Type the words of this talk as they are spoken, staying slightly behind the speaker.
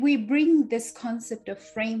We bring this concept of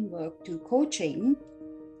framework to coaching,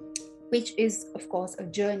 which is, of course, a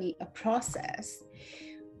journey, a process.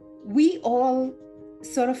 We all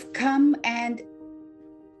sort of come and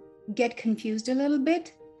get confused a little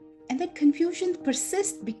bit, and that confusion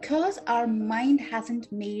persists because our mind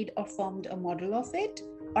hasn't made or formed a model of it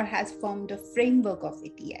or has formed a framework of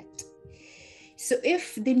it yet. So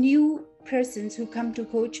if the new persons who come to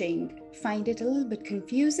coaching find it a little bit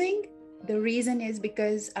confusing, the reason is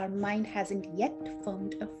because our mind hasn't yet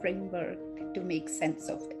formed a framework to make sense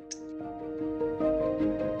of it.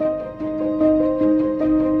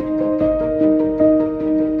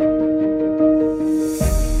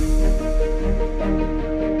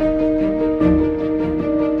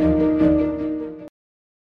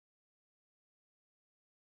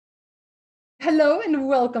 Hello and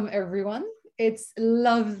welcome, everyone. It's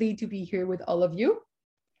lovely to be here with all of you.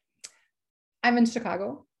 I'm in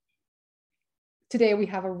Chicago. Today we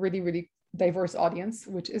have a really diverse audience,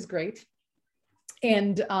 which is great.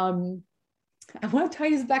 And I want to tie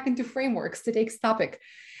this back into frameworks, today's topic.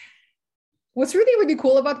 What's really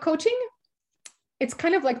cool about coaching, it's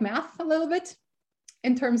kind of like math a little bit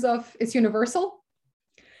in terms of it's universal.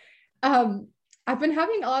 I've been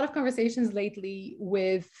having a lot of conversations lately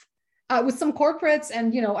with some corporates,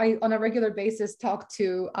 and I on a regular basis talk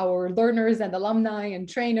to our learners and alumni and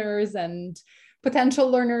trainers and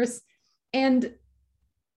potential learners. And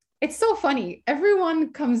it's so funny.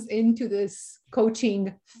 Everyone comes into this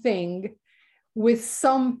coaching thing with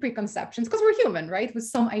some preconceptions because we're human, right? With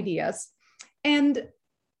some ideas. And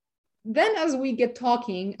then as we get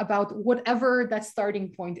talking about whatever that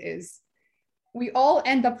starting point is, we all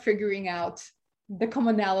end up figuring out the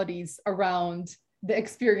commonalities around the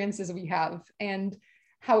experiences we have and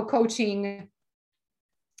how coaching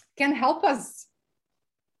can help us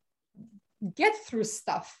get through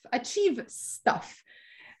stuff, achieve stuff,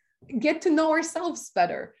 get to know ourselves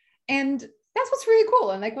better. And that's what's really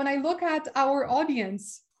cool. And like when I look at our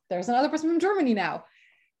audience, there's another person from Germany now.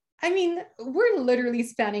 I mean, we're literally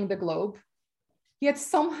spanning the globe, yet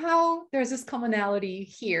somehow there's this commonality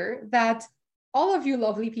here that all of you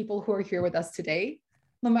lovely people who are here with us today,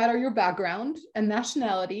 no matter your background and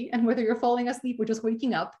nationality, and whether you're falling asleep or just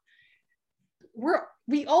waking up,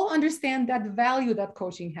 we all understand that value that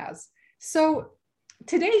coaching has. So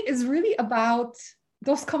today is really about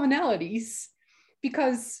those commonalities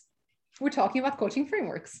because we're talking about coaching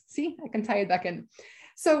frameworks. See, I can tie it back in.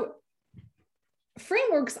 So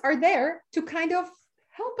frameworks are there to kind of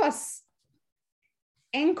help us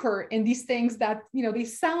anchor in these things that, they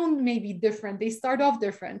sound maybe different, they start off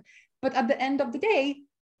different, but at the end of the day,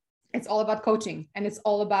 it's all about coaching, and it's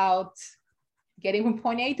all about getting from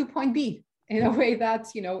point A to point B in a way that,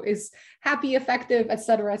 is happy, effective, et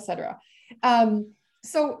cetera, et cetera.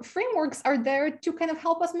 So frameworks are there to kind of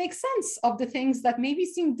help us make sense of the things that maybe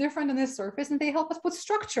seem different on the surface, and they help us put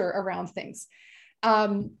structure around things.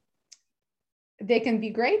 They can be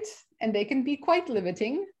great and they can be quite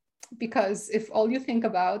limiting, because if all you think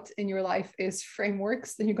about in your life is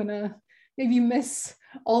frameworks, then you're gonna maybe miss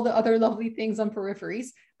all the other lovely things on peripheries,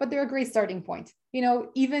 but they're a great starting point.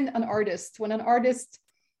 Even an artist, when an artist,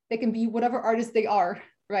 they can be whatever artist they are,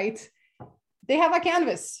 right? They have a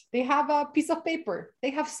canvas, they have a piece of paper,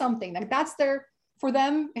 they have something like that's for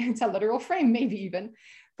them, it's a literal frame, maybe even,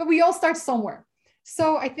 but we all start somewhere.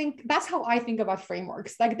 So I think that's how I think about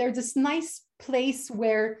frameworks. Like they're this nice place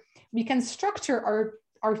where we can structure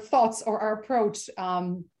our thoughts or our approach.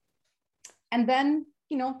 And then,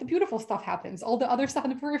 the beautiful stuff happens, all the other stuff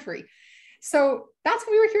in the periphery. So that's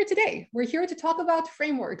why we were here today. We're here to talk about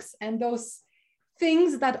frameworks and those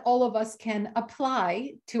things that all of us can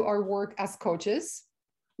apply to our work as coaches,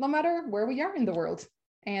 no matter where we are in the world.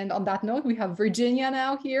 And on that note, we have Virginia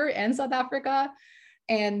now here and South Africa,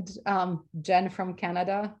 and Jen from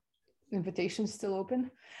Canada. Invitation still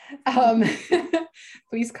open.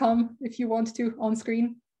 Please come if you want to on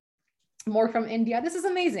screen. More from India. This is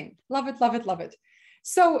amazing. Love it, love it, love it.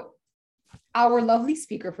 So our lovely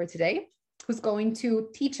speaker for today, who's going to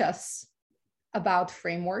teach us about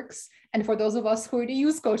frameworks, and for those of us who already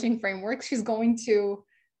use coaching frameworks, she's going to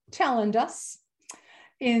challenge us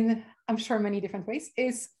in, I'm sure, many different ways,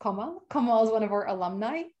 is Kamal. Kamal is one of our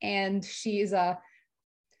alumni, and she is a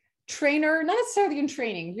trainer, not necessarily in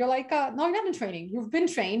training. You're like, no, you're not in training. You've been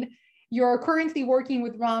trained. You're currently working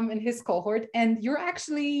with Ram and his cohort, and you're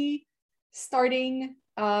actually starting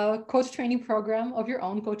a coach training program of your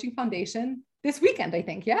own, Coaching Foundation, this weekend, I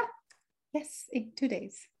think, yeah? Yes, in 2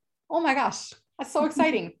 days. Oh my gosh, that's so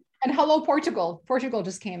exciting. And hello, Portugal. Portugal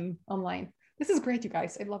just came online. This is great, you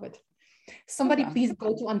guys. I love it. Somebody Wow. please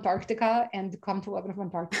go to Antarctica and come to Webinar from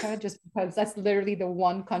Antarctica, just because that's literally the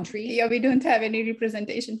one country. Yeah, we don't have any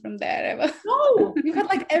representation from there ever. No, you've got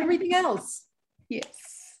like everything else.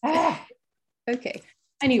 Yes. Ah. Okay.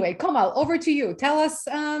 Anyway, Kamal, over to you. Tell us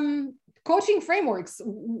coaching frameworks.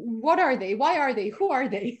 What are they? Why are they? Who are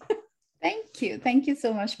they? Thank you. Thank you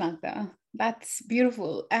so much, Magda. That's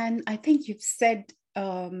beautiful. And I think you've said,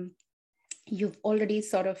 you've already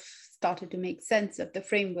sort of started to make sense of the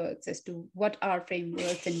frameworks as to what are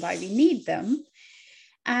frameworks and why we need them.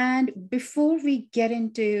 And before we get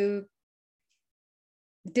into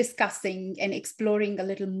discussing and exploring a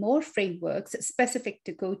little more frameworks specific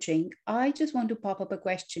to coaching, I just want to pop up a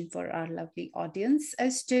question for our lovely audience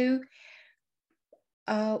as to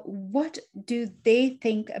what do they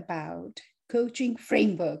think about coaching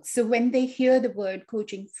frameworks? So when they hear the word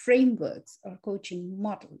coaching frameworks or coaching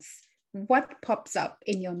models, what pops up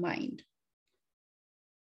in your mind?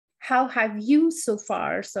 How have you so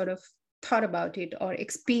far sort of thought about it or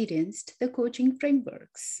experienced the coaching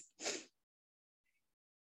frameworks?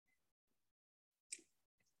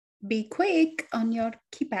 Be quick on your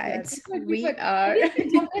keypads. Yeah, We are.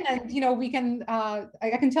 Jump in and we can.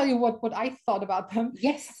 I can tell you what I thought about them.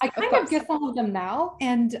 Yes, I kind of get some of them now,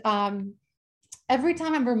 and every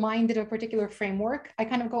time I'm reminded of a particular framework, I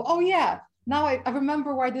kind of go, "Oh yeah, now I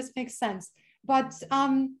remember why this makes sense." But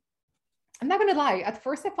I'm not going to lie. At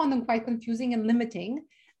first, I found them quite confusing and limiting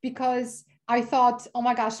because I thought, "Oh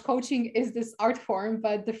my gosh, coaching is this art form,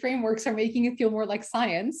 but the frameworks are making it feel more like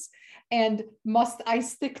science." And must I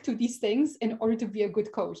stick to these things in order to be a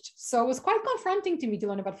good coach? So it was quite confronting to me to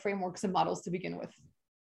learn about frameworks and models to begin with.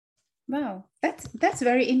 Wow, that's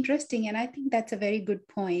very interesting. And I think that's a very good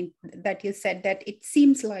point that you said, that it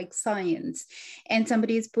seems like science. And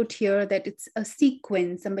somebody has put here that it's a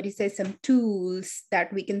sequence. Somebody says some tools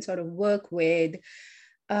that we can sort of work with.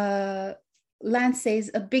 Lance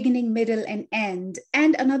says a beginning, middle, and end.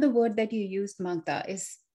 And another word that you used, Magda,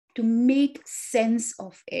 is to make sense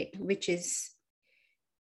of it, which is,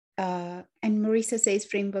 and Marisa says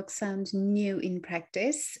framework sounds new in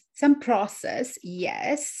practice. Some process,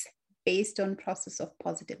 yes, based on process of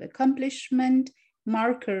positive accomplishment,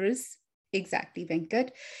 markers, exactly, Venkat.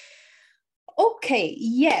 Okay,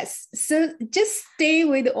 yes, so just stay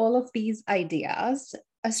with all of these ideas.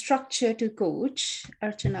 A structure to coach,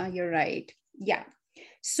 Archana, you're right. Yeah,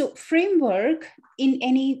 so framework in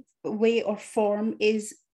any way or form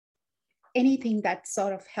is anything that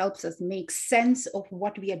sort of helps us make sense of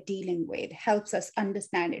what we are dealing with, helps us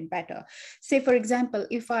understand it better. Say, for example,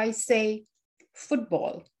 if I say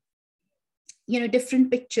football,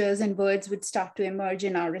 different pictures and words would start to emerge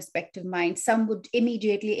in our respective minds. Some would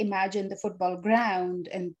immediately imagine the football ground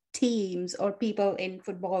and teams or people in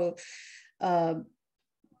football,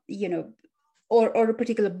 or a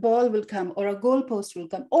particular ball will come, or a goalpost will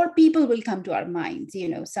come, or people will come to our minds,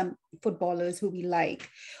 some footballers who we like.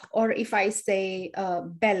 Or if I say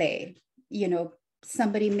ballet,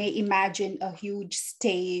 somebody may imagine a huge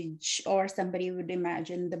stage, or somebody would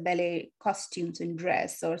imagine the ballet costumes and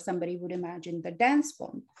dress, or somebody would imagine the dance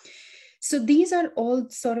form. So these are all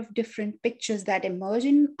sort of different pictures that emerge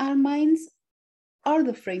in our minds, are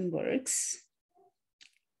the frameworks,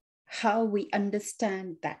 how we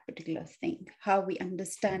understand that particular thing, how we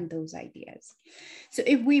understand those ideas. So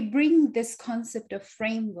if we bring this concept of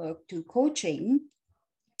framework to coaching,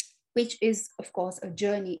 which is, of course, a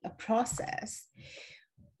journey, a process,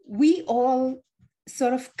 we all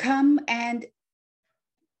sort of come and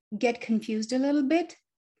get confused a little bit.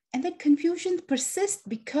 And that confusion persists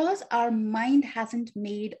because our mind hasn't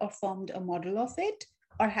made or formed a model of it,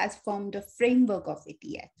 or has formed a framework of it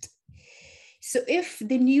yet. So if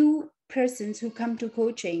the new persons who come to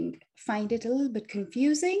coaching find it a little bit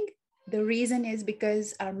confusing, the reason is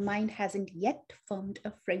because our mind hasn't yet formed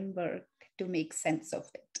a framework to make sense of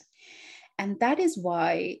it. And that is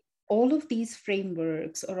why all of these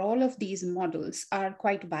frameworks or all of these models are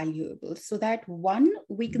quite valuable, so that one,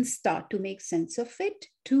 we can start to make sense of it.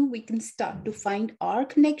 Two, we can start to find our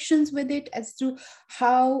connections with it as to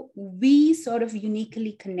how we sort of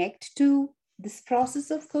uniquely connect to this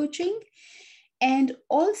process of coaching. And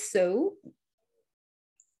also,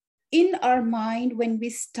 in our mind, when we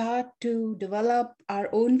start to develop our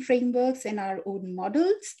own frameworks and our own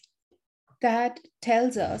models, that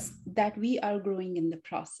tells us that we are growing in the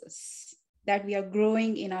process, that we are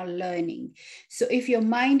growing in our learning. So if your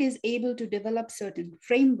mind is able to develop certain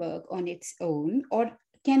framework on its own, or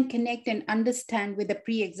can connect and understand with a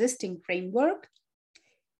pre-existing framework,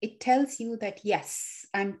 it tells you that, yes,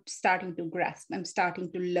 I'm starting to grasp, I'm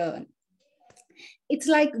starting to learn. It's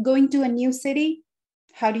like going to a new city.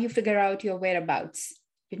 How do you figure out your whereabouts?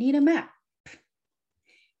 You need a map.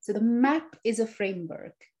 So the map is a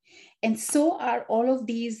framework. And so are all of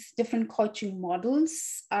these different coaching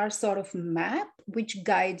models are sort of map which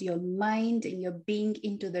guide your mind and your being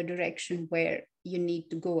into the direction where you need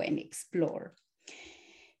to go and explore.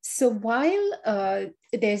 So while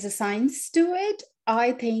there's a science to it,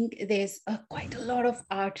 I think there's quite a lot of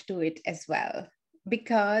art to it as well,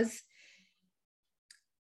 because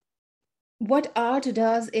what art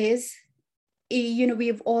does is,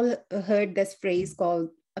 we've all heard this phrase called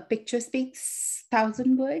a picture speaks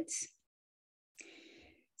 1,000 words.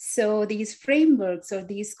 So these frameworks or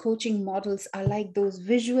these coaching models are like those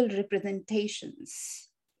visual representations,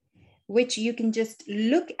 which you can just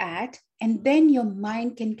look at, and then your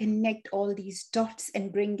mind can connect all these dots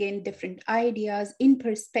and bring in different ideas in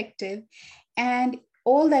perspective. And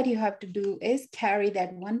all that you have to do is carry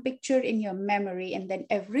that one picture in your memory, and then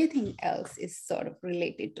everything else is sort of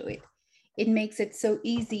related to it. It makes it so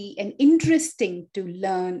easy and interesting to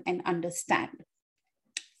learn and understand.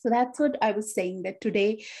 So that's what I was saying, that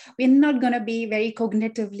today we're not going to be very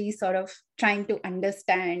cognitively sort of trying to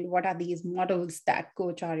understand what are these models that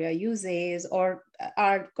Coach Arya uses or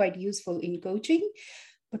are quite useful in coaching,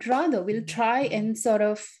 but rather we'll try and sort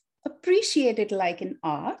of appreciate it like an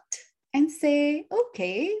art and say,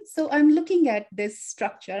 okay, so I'm looking at this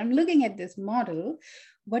structure, I'm looking at this model.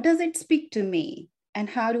 What does it speak to me? And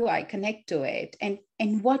how do I connect to it? And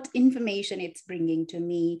what information it's bringing to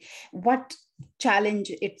me? What challenge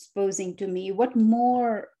it's posing to me? What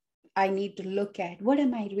more I need to look at? What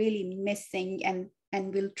am I really missing?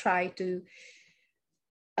 And we'll try to,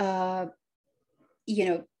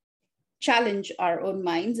 challenge our own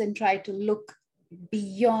minds and try to look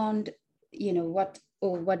beyond,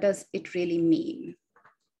 what does it really mean?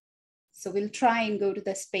 So we'll try and go to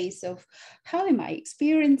the space of how am I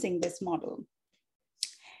experiencing this model?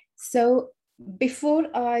 So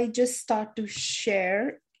before I just start to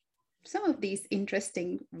share some of these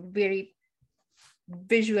interesting, very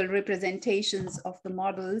visual representations of the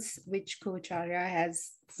models which Coach Arya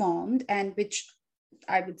has formed and which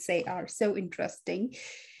I would say are so interesting,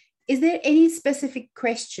 is there any specific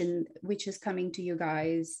question which is coming to you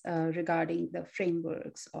guys regarding the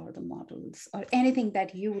frameworks or the models or anything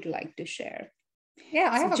that you would like to share? Yeah,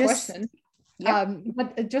 I have a question. Yep.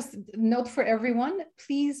 But just note for everyone,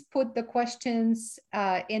 please put the questions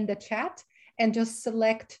in the chat and just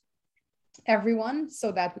select everyone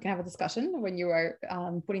so that we can have a discussion when you are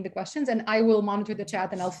putting the questions, and I will monitor the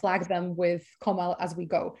chat and I'll flag them with Komal as we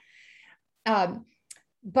go.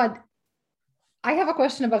 But I have a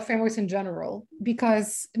question about frameworks in general,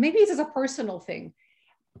 because maybe this is a personal thing.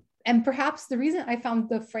 And perhaps the reason I found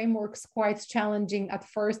the frameworks quite challenging at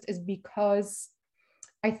first is because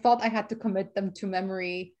I thought I had to commit them to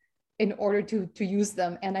memory in order to use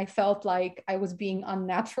them. And I felt like I was being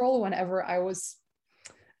unnatural whenever I was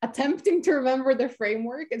attempting to remember the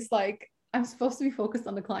framework. It's like, I'm supposed to be focused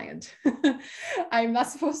on the client. I'm not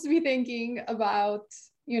supposed to be thinking about,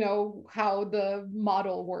 how the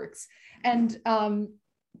model works. And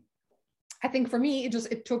I think for me,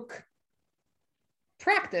 it took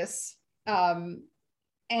practice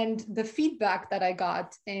and the feedback that I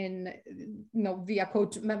got in, via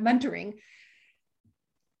coach mentoring,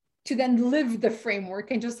 to then live the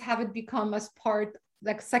framework and just have it become as part,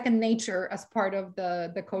 like second nature, as part of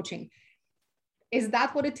the coaching. Is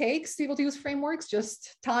that what it takes to be able to use frameworks?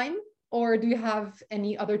 Just time? Or do you have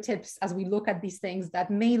any other tips as we look at these things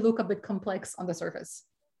that may look a bit complex on the surface?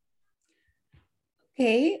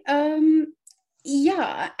 Okay.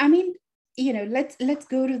 Yeah, I mean, let's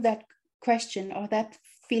go to that question or that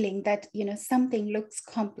feeling that, something looks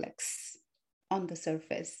complex on the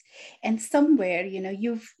surface, and somewhere,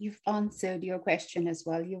 you've answered your question as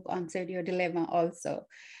well. You've answered your dilemma also.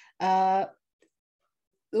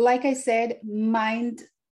 Like I said, mind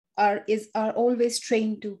are always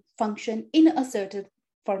trained to function in a certain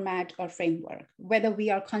format or framework, whether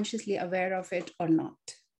we are consciously aware of it or not.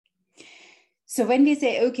 So when we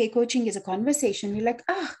say, okay, coaching is a conversation, we're like,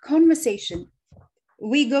 conversation.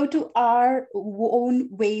 We go to our own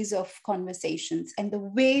ways of conversations, and the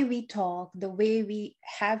way we talk, the way we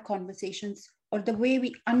have conversations, or the way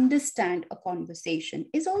we understand a conversation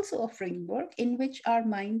is also a framework in which our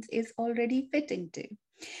mind is already fit into.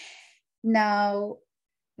 Now,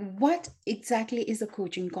 what exactly is a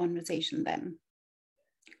coaching conversation then?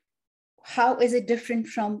 How is it different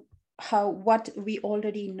from what we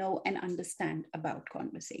already know and understand about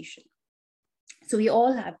conversation? So we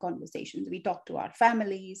all have conversations. We talk to our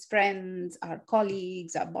families, friends, our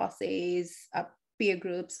colleagues, our bosses, our peer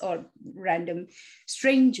groups, or random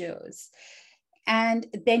strangers. And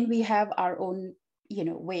then we have our own,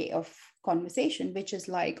 way of conversation, which is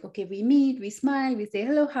like, okay, we meet, we smile, we say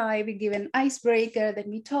hello, hi, we give an icebreaker, then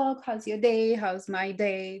we talk, how's your day, how's my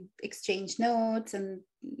day, exchange notes and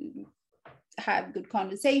have good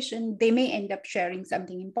conversation. They may end up sharing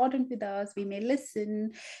something important with us. We may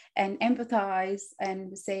listen and empathize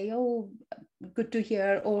and say, oh, good to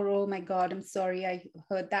hear, or oh my God, I'm sorry, I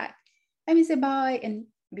heard that. And we say bye and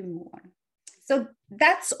we move on. So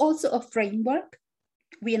that's also a framework.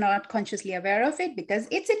 We are not consciously aware of it because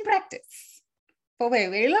it's in practice for a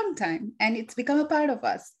very, very long time, and it's become a part of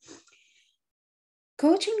us.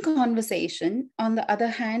 Coaching conversation, on the other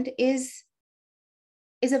hand, is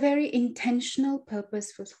a very intentional,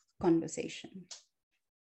 purposeful conversation.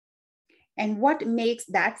 And what makes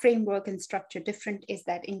that framework and structure different is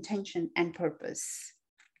that intention and purpose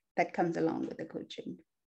that comes along with the coaching.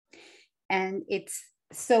 And it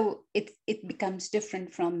becomes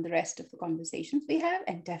different from the rest of the conversations we have,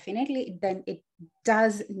 and definitely then it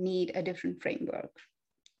does need a different framework.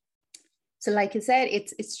 So like you said,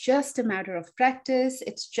 it's just a matter of practice.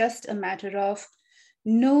 It's just a matter of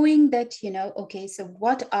knowing that, okay, so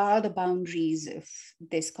what are the boundaries of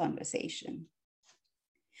this conversation?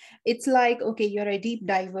 It's like, okay, you're a deep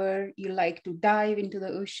diver, you like to dive into the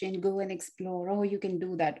ocean, go and explore. Oh, you can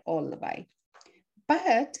do that all the way.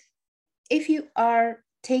 But if you are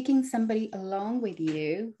taking somebody along with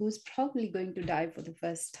you who's probably going to dive for the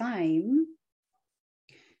first time,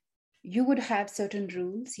 you would have certain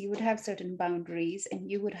rules, you would have certain boundaries, and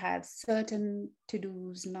you would have certain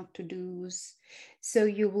to-dos, not to-dos. So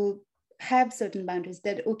you will have certain boundaries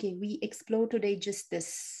that, okay, we explore today just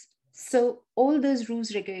this. So all those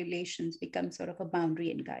rules, regulations become sort of a boundary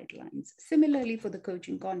and guidelines. Similarly, for the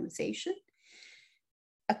coaching conversation,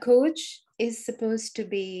 a coach is supposed to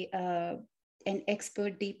be an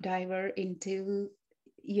expert deep diver into,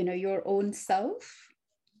 your own self.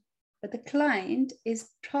 But the client is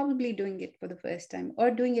probably doing it for the first time, or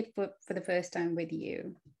doing it for the first time with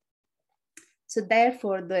you. So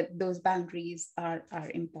therefore, those boundaries are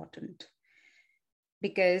important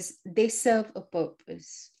because they serve a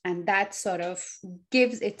purpose, and that sort of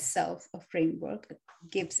gives itself a framework,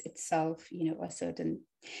 gives itself, a certain.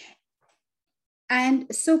 And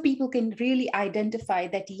so people can really identify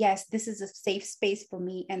that, yes, this is a safe space for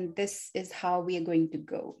me, and this is how we are going to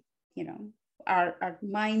go, Our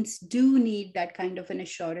minds do need that kind of an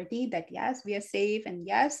assurity that, yes, we are safe, and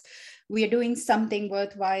yes, we are doing something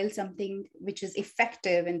worthwhile, something which is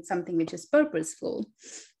effective, and something which is purposeful.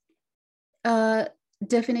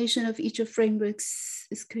 Definition of each of frameworks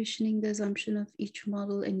is questioning the assumption of each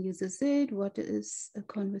model and uses it. What is a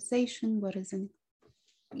conversation? What is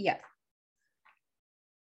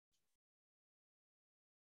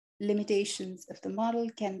limitations of the model?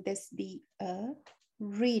 Can this be a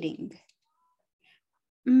reading?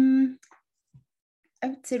 I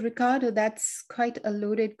would say, Ricardo, that's quite a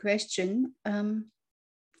loaded question. Can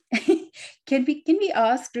we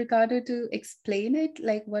ask Ricardo to explain it?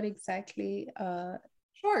 Like what exactly?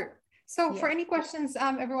 Sure. So for any questions,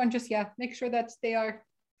 everyone just, make sure that they are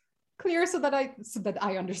clear so that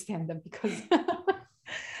I understand them, because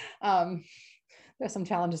there's some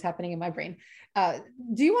challenges happening in my brain.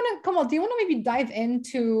 Do you want to maybe dive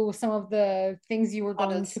into some of the things you were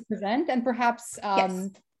going to present, and perhaps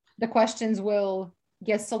the questions will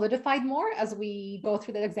get solidified more as we go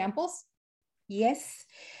through the examples? Yes,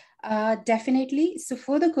 definitely. So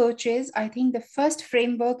for the coaches, I think the first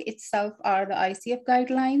framework itself are the ICF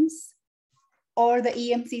guidelines or the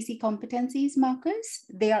EMCC competencies markers.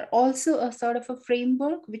 They are also a sort of a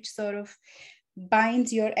framework which sort of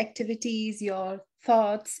binds your activities, your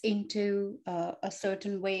thoughts into a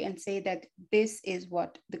certain way, and say that this is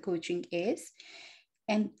what the coaching is.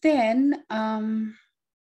 And then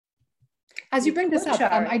as you bring this up,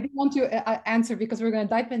 I do want to answer, because we're going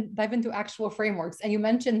to dive into actual frameworks. And you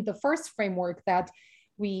mentioned the first framework that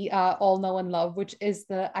we all know and love, which is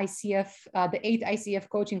the ICF, the 8 ICF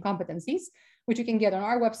coaching competencies, which you can get on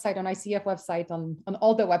our website, on ICF website, on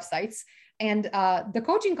all the websites. And the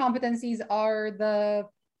coaching competencies are the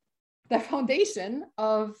foundation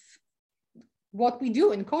of what we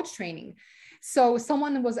do in coach training. So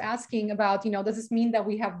someone was asking about, does this mean that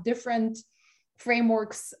we have different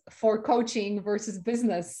frameworks for coaching versus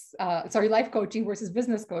business, life coaching versus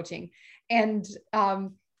business coaching? And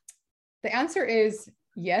the answer is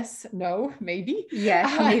yes, no, maybe.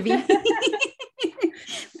 Yeah, maybe.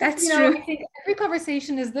 That's true. I think every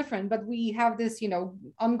conversation is different, but we have this,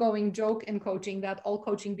 ongoing joke in coaching that all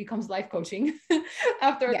coaching becomes life coaching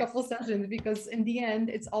after a couple sessions, because in the end,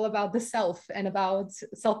 it's all about the self and about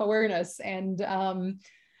self-awareness. And,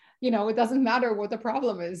 it doesn't matter what the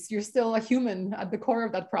problem is. You're still a human at the core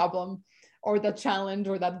of that problem. or that challenge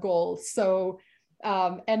or that goal. So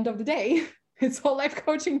end of the day, it's all life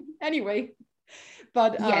coaching anyway.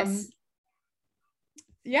 But Yes.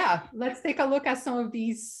 yeah, let's take a look at some of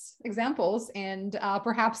these examples, and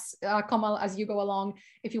perhaps Kamal, as you go along,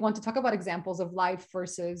 if you want to talk about examples of life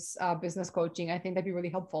versus business coaching, I think that'd be really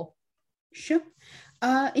helpful. Sure.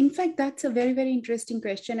 In fact, that's a very, very interesting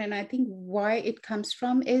question. And I think why it comes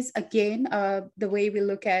from is, again, the way we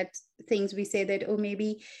look at things, we say that, oh,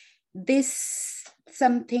 maybe this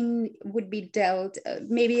something would be dealt,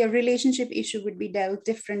 maybe a relationship issue would be dealt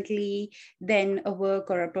differently than a work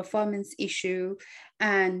or a performance issue.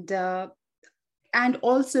 And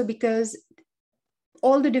also because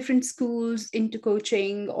all the different schools into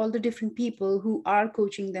coaching, all the different people who are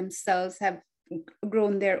coaching themselves have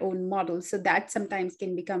grown their own models. So that sometimes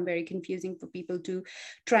can become very confusing for people to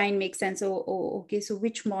try and make sense. Okay, so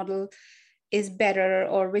which model is better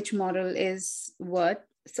or which model is what?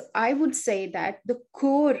 So I would say that the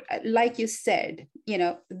core, like you said,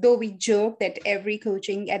 though we joke that every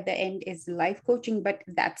coaching at the end is life coaching, but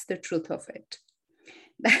that's the truth of it.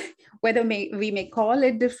 Whether we may call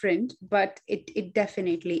it different, but it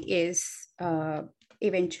definitely is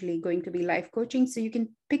eventually going to be life coaching. So you can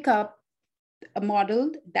pick up a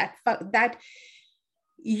model that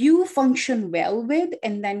you function well with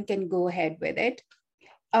and then can go ahead with it.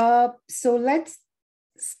 So let's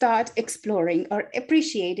start exploring or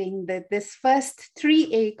appreciating this first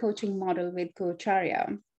 3A coaching model with Coach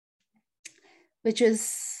Arya, which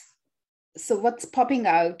is, so what's popping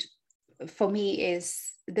out for me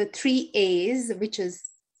is the 3A's, which is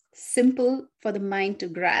simple for the mind to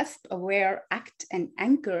grasp, aware, act, and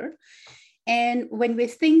anchor. And when we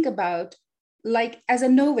think about, like as a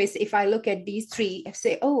novice, if I look at these three, I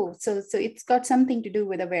say, oh, so it's got something to do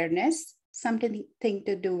with awareness, something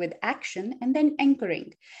to do with action, and then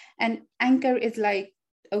anchoring. And anchor is like,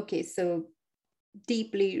 okay, so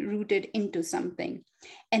deeply rooted into something.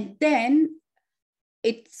 And then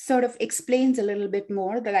it sort of explains a little bit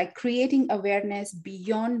more that, like, creating awareness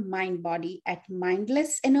beyond mind body at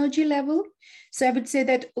mindless energy level. So I would say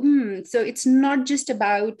that, so it's not just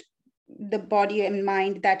about the body and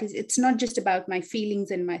mind, that is, it's not just about my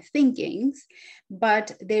feelings and my thinkings,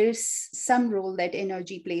 but there's some role that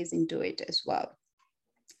energy plays into it as well.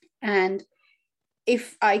 And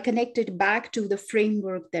if I connect it back to the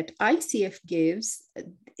framework that ICF gives,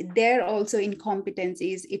 there also in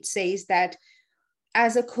competencies, it says that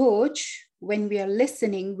as a coach, when we are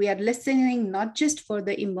listening not just for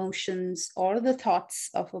the emotions or the thoughts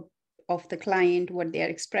of the client, what they are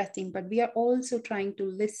expressing, but we are also trying to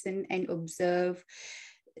listen and observe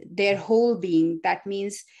their whole being. That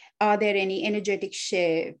means, are there any energetic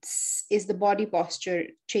shifts? Is the body posture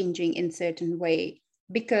changing in certain way?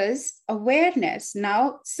 Because awareness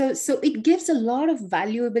now, so it gives a lot of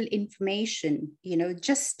valuable information,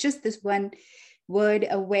 just this one word,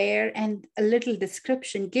 aware, and a little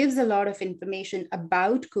description gives a lot of information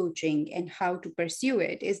about coaching and how to pursue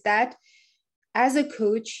it. Is that as a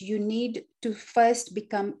coach, you need to first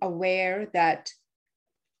become aware that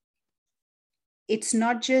it's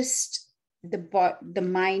not just the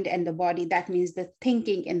mind and the body, that means the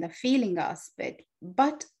thinking and the feeling aspect,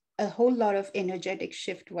 but a whole lot of energetic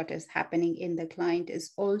shift, what is happening in the client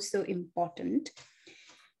is also important.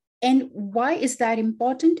 And why is that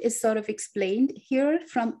important is sort of explained here,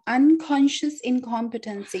 from unconscious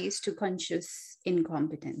incompetencies to conscious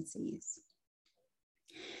incompetencies.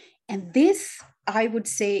 And this, I would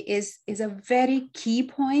say, is a very key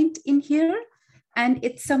point in here. And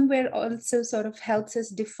it somewhere also sort of helps us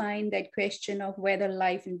define that question of whether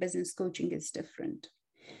life and business coaching is different.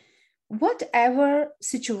 Whatever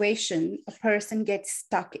situation a person gets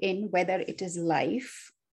stuck in, whether it is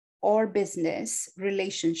life or business,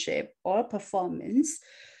 relationship or performance,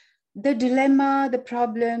 the dilemma, the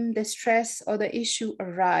problem, the stress, or the issue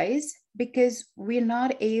arise because we're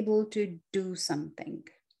not able to do something,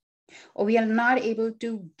 or we are not able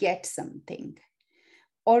to get something,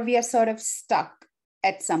 or we are sort of stuck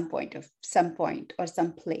at some point or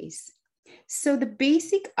some place. So the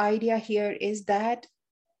basic idea here is that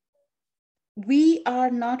we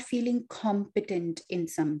are not feeling competent in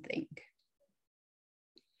something.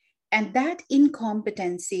 And that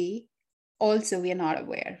incompetency also we are not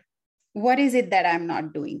aware. What is it that I'm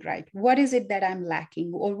not doing right? What is it that I'm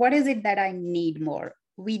lacking? Or what is it that I need more?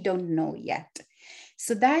 We don't know yet.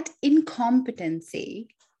 So that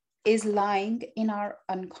incompetency is lying in our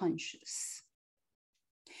unconscious.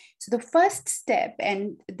 So the first step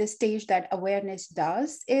and the stage that awareness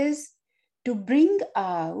does is to bring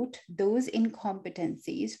out those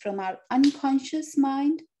incompetencies from our unconscious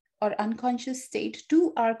mind or unconscious state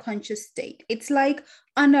to our conscious state. It's like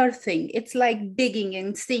unearthing, it's like digging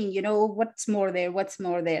and seeing, what's more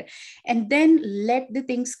there. And then let the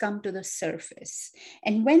things come to the surface.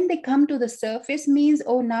 And when they come to the surface means,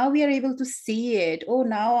 oh, now we are able to see it. Oh,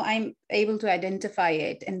 now I'm able to identify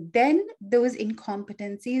it. And then those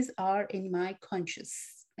incompetencies are in my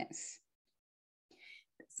consciousness.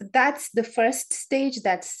 So that's the first stage.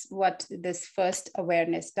 That's what this first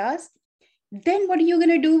awareness does. Then what are you going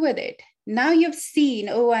to do with it? Now you've seen,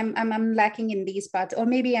 oh, I'm lacking in these parts, or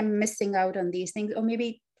maybe I'm missing out on these things, or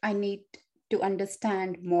maybe I need to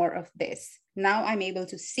understand more of this. Now I'm able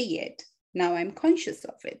to see it. Now I'm conscious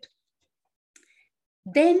of it.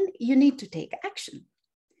 Then you need to take action.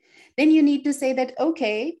 Then you need to say that,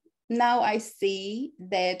 okay, now I see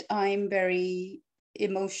that I'm very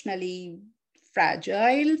emotionally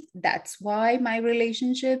fragile. That's why my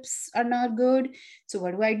relationships are not good. So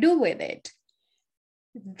what do I do with it?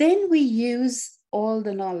 Then we use all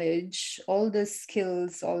the knowledge, all the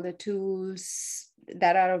skills, all the tools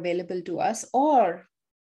that are available to us, or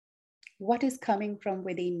what is coming from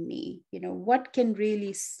within me? What can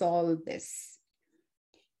really solve this?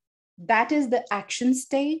 That is the action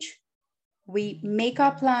stage. We make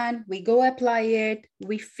our plan, we go apply it,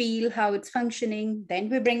 we feel how it's functioning, then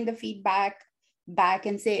we bring the feedback back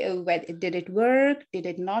and say, oh, well, did it work? Did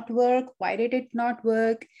it not work? Why did it not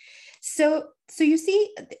work? So you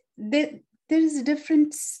see, there is a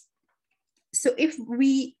difference. So if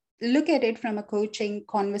we look at it from a coaching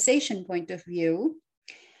conversation point of view,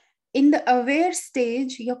 in the aware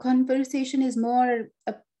stage, your conversation is more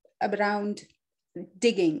around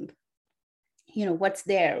digging. What's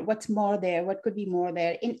there? What's more there? What could be more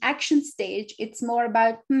there? In action stage, it's more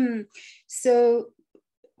about, so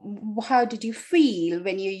how did you feel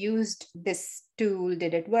when you used this tool?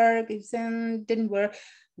 Did it work? It didn't work.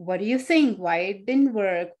 What do you think? Why it didn't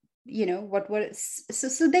work? What was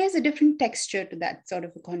so there's a different texture to that sort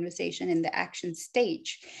of a conversation in the action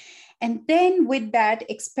stage. And then with that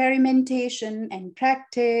experimentation and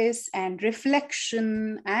practice and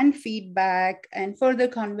reflection and feedback and further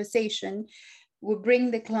conversation, we bring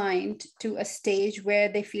the client to a stage where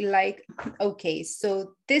they feel like, okay,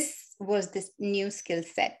 so this was this new skill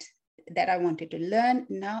set that I wanted to learn.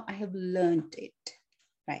 Now I have learned it,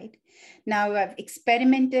 right? Now I've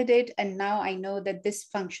experimented it, and now I know that this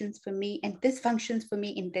functions for me, and this functions for me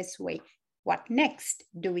in this way. What next?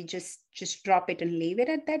 Do we just drop it and leave it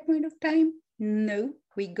at that point of time? No,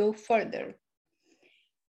 we go further.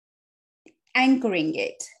 Anchoring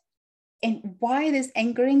it. And why this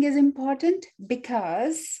anchoring is important?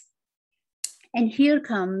 Because, and here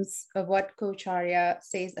comes what Coach Arya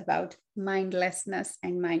says about mindlessness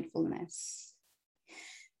and mindfulness.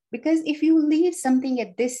 Because if you leave something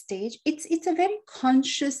at this stage, it's a very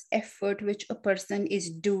conscious effort which a person is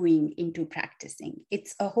doing into practicing.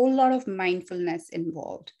 It's a whole lot of mindfulness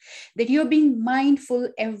involved. That you're being mindful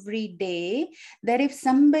every day, that if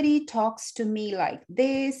somebody talks to me like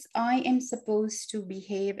this, I am supposed to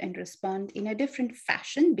behave and respond in a different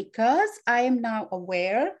fashion, because I am now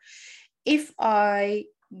aware if I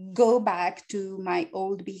go back to my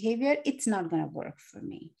old behavior, it's not going to work for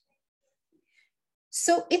me.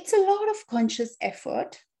 So it's a lot of conscious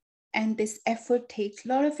effort, and this effort takes a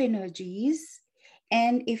lot of energies.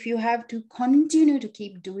 And if you have to continue to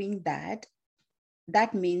keep doing that,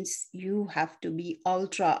 that means you have to be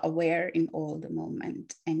ultra aware in all the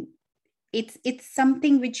moment. And it's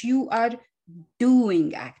something which you are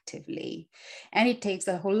doing actively, and it takes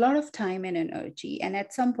a whole lot of time and energy. And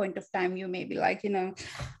at some point of time, you may be like,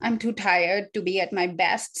 I'm too tired to be at my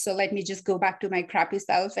best, so let me just go back to my crappy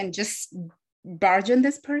self and just barge on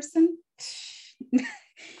this person.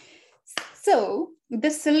 So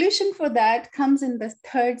the solution for that comes in the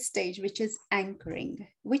third stage, which is anchoring,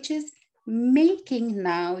 which is making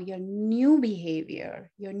now your new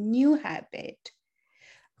behavior, your new habit,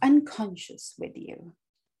 unconscious with you,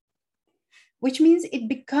 which means it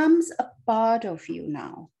becomes a part of you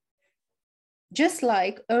now. Just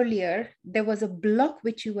like earlier, there was a block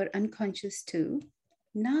which you were unconscious to.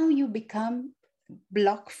 Now you become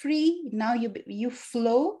block free. Now you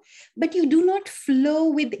flow, but you do not flow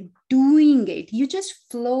with doing it. You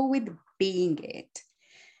just flow with being it.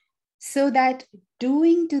 So that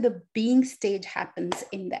doing to the being stage happens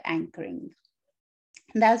in the anchoring.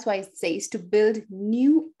 And that's why it says to build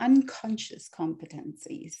new unconscious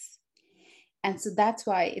competencies. And so that's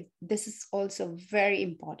why this is also very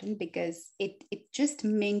important, because it just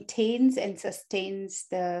maintains and sustains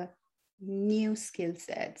the new skill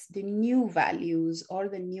sets, the new values, or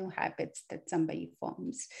the new habits that somebody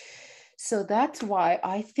forms. So that's why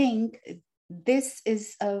I think this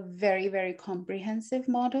is a very, very comprehensive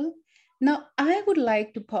model. Now, I would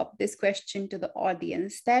like to pop this question to the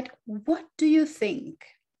audience that what do you think?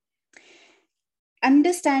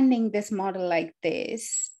 Understanding this model like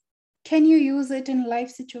this, can you use it in life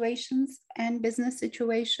situations and business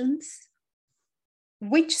situations?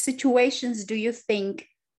 Which situations do you think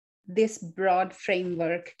this broad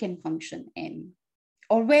framework can function in?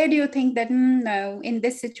 Or where do you think that, no, in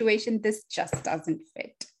this situation, this just doesn't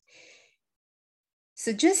fit?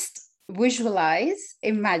 So just visualize,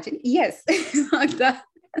 imagine. Yes, Magda.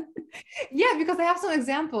 Yeah, because I have some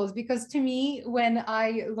examples. Because to me, when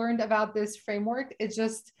I learned about this framework,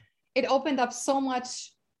 it opened up so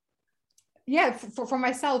much, yeah, for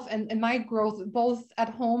myself and my growth, both at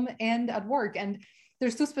home and at work. And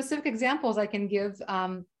there's two specific examples I can give.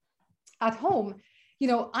 At home,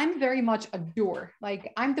 I'm very much a doer.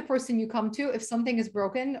 Like, I'm the person you come to if something is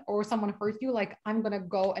broken or someone hurt you. Like, I'm gonna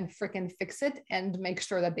go and freaking fix it and make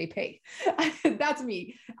sure that they pay. That's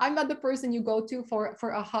me. I'm not the person you go to for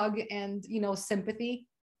a hug and sympathy.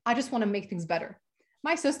 I just want to make things better.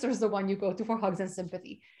 My sister's the one you go to for hugs and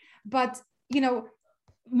sympathy. But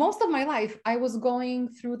most of my life I was going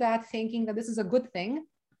through that, thinking that this is a good thing,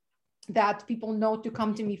 that people know to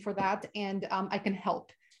come to me for that, and I can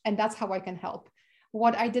help. And that's how I can help.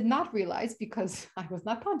 What I did not realize, because I was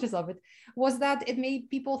not conscious of it, was that it made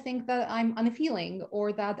people think that I'm unfeeling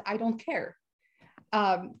or that I don't care.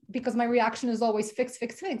 Because my reaction is always fix,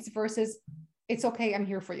 fix, fix, versus it's okay, I'm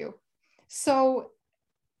here for you. So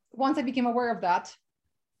once I became aware of that,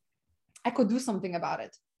 I could do something about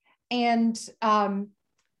it. And I'm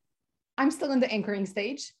still in the anchoring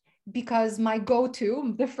stage, because my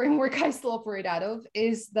go-to, the framework I still operate out of,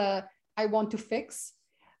 is I want to fix.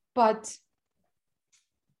 But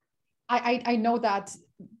I know that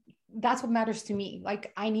that's what matters to me.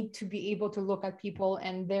 Like, I need to be able to look at people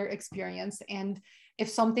and their experience. And if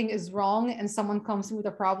something is wrong and someone comes with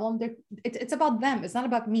a problem, it's about them. It's not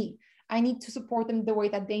about me. I need to support them the way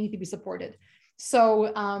that they need to be supported.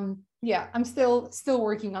 So yeah, I'm still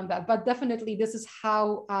working on that. But definitely this is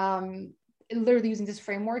how, literally using this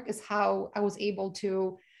framework is how I was able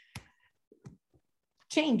to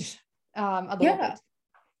change a little bit.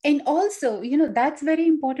 And also, that's very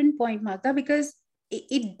important point, Magda, because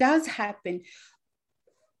it does happen.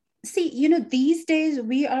 See, these days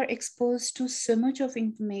we are exposed to so much of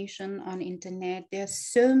information on internet. There are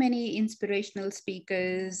so many inspirational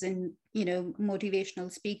speakers and,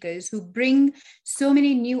 motivational speakers who bring so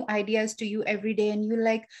many new ideas to you every day. And you're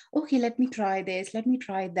like, okay, let me try this, let me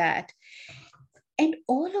try that. And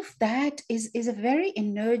all of that is a very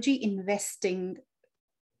energy investing,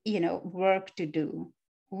 work to do,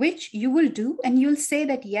 which you will do, and you'll say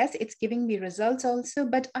that, yes, it's giving me results also,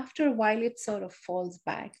 but after a while it sort of falls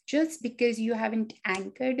back, just because you haven't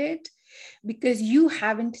anchored it, because you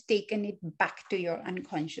haven't taken it back to your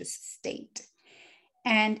unconscious state.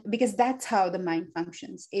 And because that's how the mind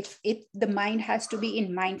functions. If the mind has to be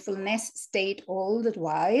in mindfulness state all the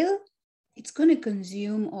while, it's going to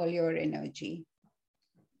consume all your energy.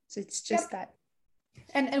 So it's just that.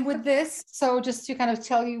 And with this, so just to kind of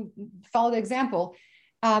follow the example,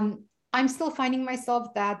 I'm still finding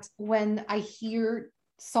myself that when I hear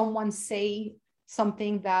someone say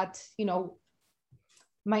something that,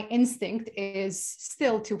 my instinct is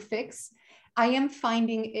still to fix, I am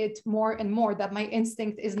finding it more and more that my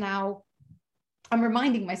instinct is now, I'm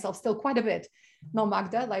reminding myself still quite a bit, no,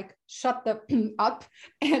 Magda, like, shut the up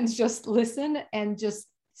and just listen and just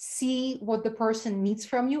see what the person needs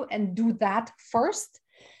from you and do that first.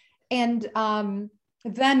 And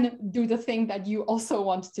then do the thing that you also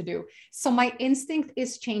want to do. So my instinct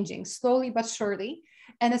is changing slowly but surely,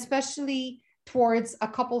 and especially towards a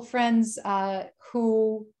couple friends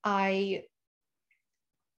who I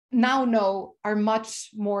now know are much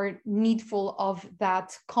more needful of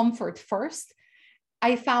that comfort first.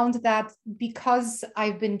 I found that because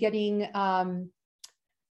I've been in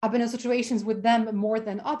situations with them more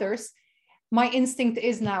than others, my instinct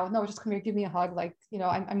is now, no, just come here, give me a hug. Like,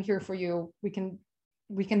 I'm here for you. We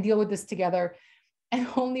can deal with this together. And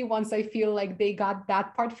only once I feel like they got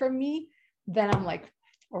that part from me, then I'm like,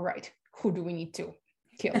 all right, who do we need to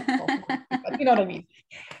kill? You know what I mean?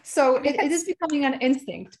 So it is becoming an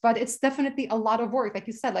instinct, but it's definitely a lot of work. Like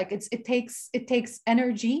you said, like it takes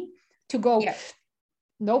energy to go,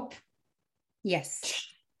 nope. Yes,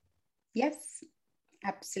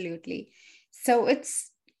 absolutely. So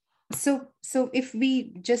if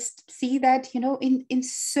we just see that, in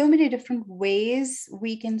so many different ways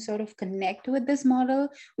we can sort of connect with this model,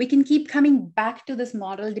 we can keep coming back to this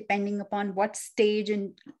model depending upon what stage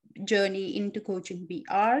and journey into coaching we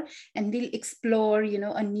are, and we'll explore,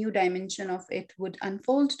 a new dimension of it would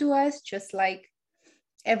unfold to us. Just like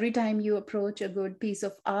every time you approach a good piece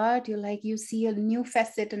of art, you see a new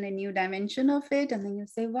facet and a new dimension of it, and then you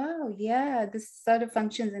say, wow, yeah, this sort of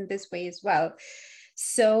functions in this way as well.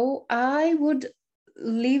 So I would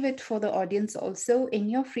leave it for the audience also, in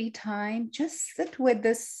your free time, just sit with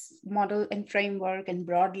this model and framework and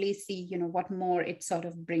broadly see, what more it sort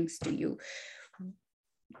of brings to you,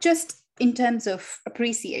 just in terms of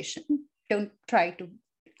appreciation. Don't try to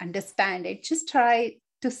understand it, just try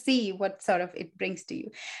to see what sort of it brings to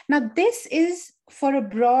you. Now, this is for a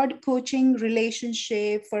broad coaching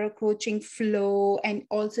relationship, for a coaching flow, and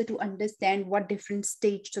also to understand what different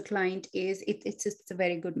stage the client is. It's just a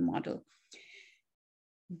very good model.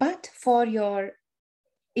 But for your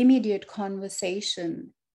immediate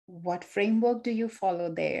conversation, what framework do you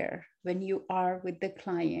follow there when you are with the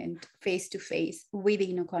client face to face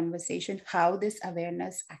within a conversation? How this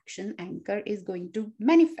awareness action anchor is going to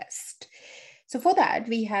manifest? So for that,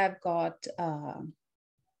 we have got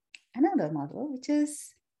another model, which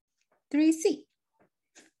is 3C.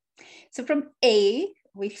 So from A,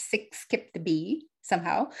 we've skipped the B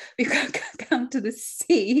somehow. We come to the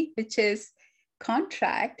C, which is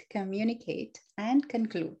contract, communicate, and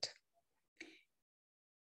conclude.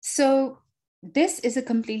 So this is a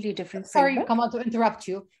completely different framework. Sorry, Kamal, to interrupt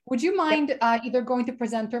you. Would you mind either going to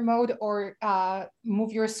presenter mode or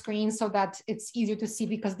move your screen so that it's easier to see,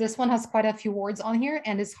 because this one has quite a few words on here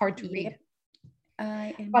and it's hard to read.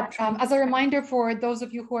 But as a reminder for those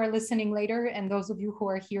of you who are listening later and those of you who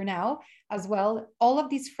are here now as well, all of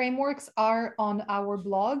these frameworks are on our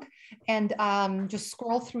blog, and just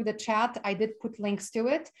scroll through the chat. I did put links to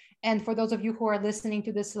it. And for those of you who are listening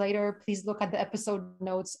to this later, please look at the episode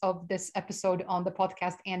notes of this episode on the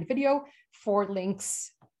podcast and video for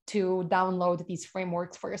links to download these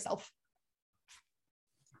frameworks for yourself.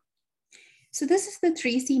 So this is the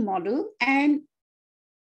 3C model, and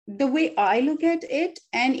the way I look at it,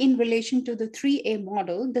 and in relation to the 3A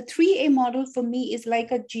model, the 3A model for me is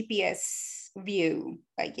like a GPS view,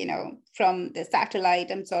 like, from the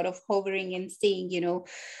satellite, I'm sort of hovering and seeing,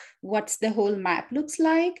 what's the whole map looks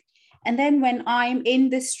like. And then when I'm in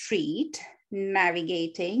the street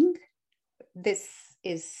navigating, this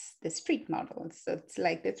is the street model. So it's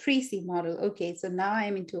like the 3C model. Okay, so now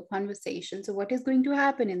I'm into a conversation. So what is going to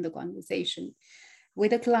happen in the conversation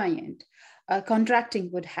with a client?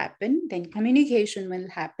 Contracting would happen, then communication will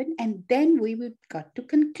happen, and then we would got to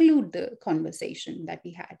conclude the conversation that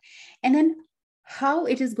we had. And then how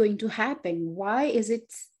it is going to happen, why is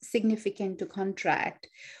it significant to contract,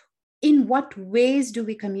 in what ways do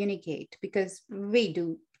we communicate, because we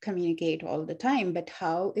do communicate all the time, but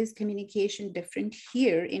how is communication different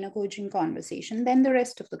here in a coaching conversation than the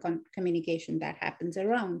rest of the communication that happens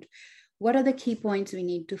around? What are the key points we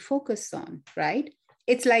need to focus on, right?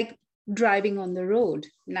 It's like driving on the road,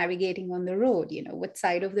 navigating on the road, what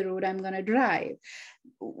side of the road I'm going to drive,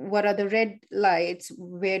 what are the red lights,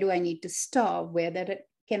 where do I need to stop,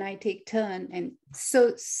 can I take turn? And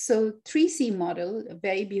so 3C model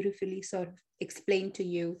very beautifully sort of explained to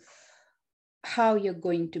you how you're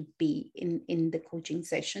going to be in the coaching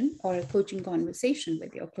session or a coaching conversation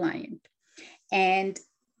with your client. And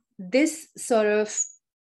this sort of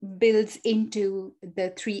builds into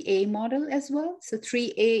the 3A model as well. So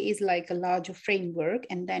 3A is like a larger framework,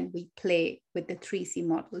 and then we play with the 3C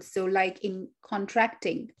model. So like in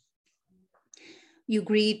contracting, you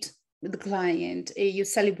greet the client, you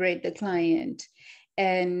celebrate the client,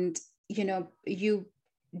 and you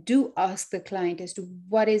do ask the client as to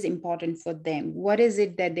what is important for them, what is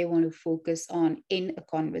it that they want to focus on in a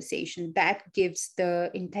conversation that gives the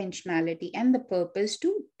intentionality and the purpose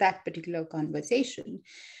to that particular conversation.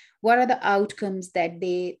 What are the outcomes that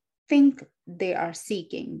they think they are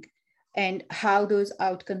seeking, and how those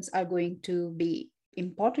outcomes are going to be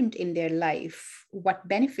important in their life, what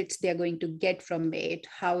benefits they're going to get from it,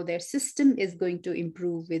 how their system is going to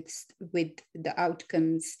improve with the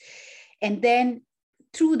outcomes. And then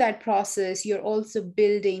through that process, you're also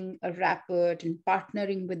building a rapport and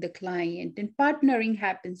partnering with the client. And partnering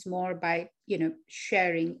happens more by,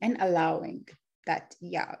 sharing and allowing that.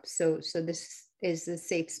 Yeah. So this is a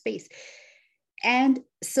safe space. And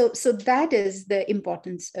so that is the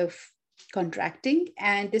importance of contracting.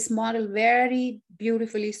 And this model very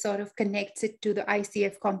beautifully sort of connects it to the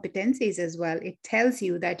ICF competencies as well. It tells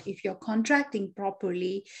you that if you're contracting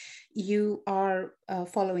properly, you are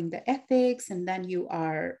following the ethics, and then you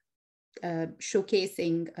are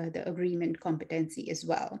showcasing the agreement competency as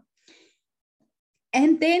well.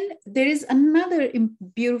 And then there is another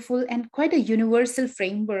beautiful and quite a universal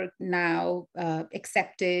framework now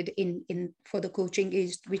accepted in for the coaching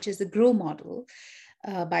age, which is the GROW model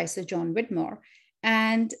by Sir John Whitmore.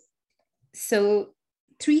 And so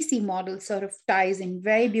 3C model sort of ties in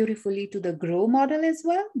very beautifully to the GROW model as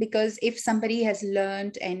well, because if somebody has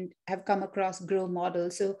learned and have come across GROW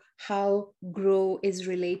model, so how GROW is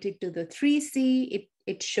related to the 3C,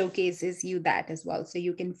 it showcases you that as well. So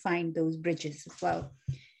you can find those bridges as well.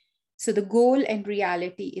 So the goal and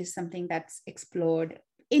reality is something that's explored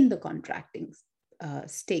in the contracting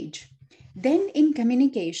stage. Then in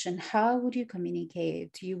communication, how would you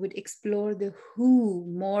communicate? You would explore the who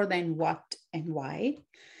more than what and why.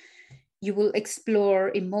 You will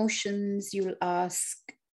explore emotions. You will ask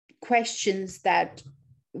questions that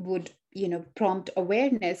would, prompt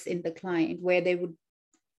awareness in the client, where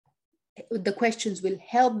the questions will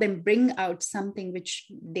help them bring out something which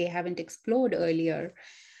they haven't explored earlier.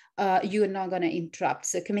 You are not going to interrupt.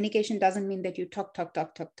 So communication doesn't mean that you talk.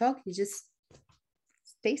 You just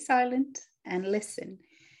stay silent and listen.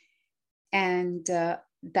 And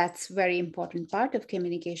that's very important part of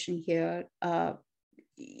communication here.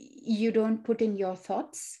 You don't put in your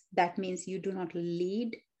thoughts. That means you do not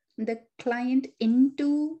lead the client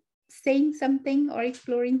into saying something or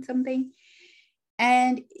exploring something.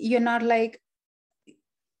 And you're not like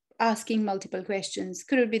asking multiple questions.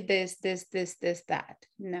 Could it be this, that?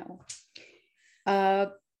 No.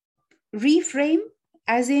 Reframe,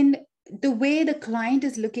 as in the way the client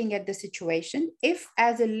is looking at the situation. If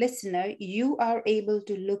as a listener, you are able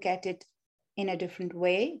to look at it in a different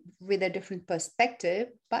way, with a different perspective,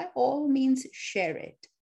 by all means, share it.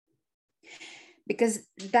 Because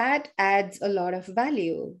that adds a lot of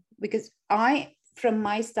value. Because from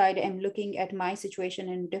my side, I'm looking at my situation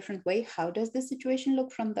in a different way. How does the situation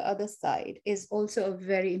look from the other side is also a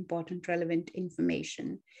very important, relevant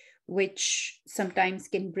information, which sometimes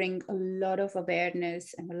can bring a lot of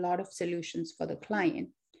awareness and a lot of solutions for the client.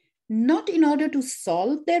 Not in order to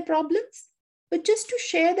solve their problems, but just to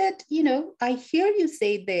share that, I hear you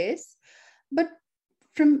say this, but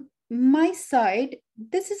from my side,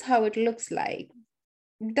 this is how it looks like.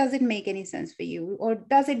 Does it make any sense for you? Or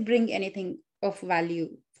does it bring anything of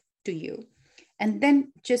value to you? And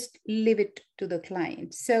then just leave it to the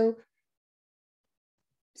client. So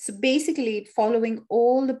basically, following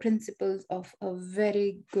all the principles of a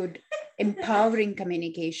very good, empowering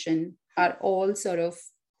communication are all sort of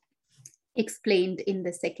explained in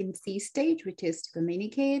the second C stage, which is to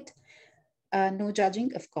communicate. No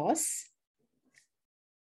judging, of course.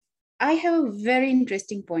 I have a very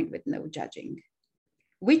interesting point with no judging,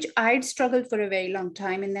 which I'd struggled for a very long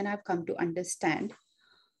time, and then I've come to understand.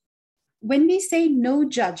 When we say no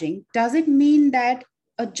judging, does it mean that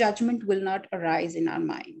a judgment will not arise in our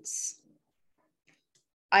minds?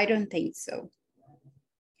 I don't think so.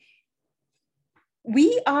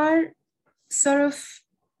 We are sort of,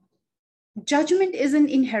 judgment is an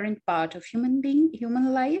inherent part of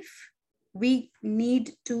human life. We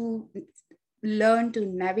need to learn to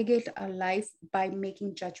navigate our life by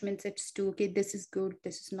making judgments as to, okay, this is good,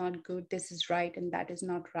 this is not good, this is right, and that is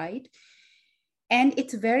not right. And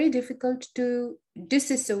it's very difficult to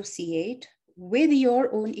disassociate with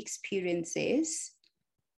your own experiences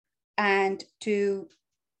and to,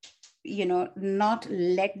 not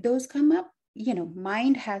let those come up.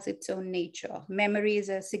 Mind has its own nature. Memory is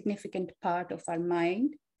a significant part of our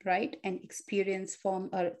mind, right? And experience form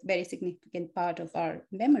a very significant part of our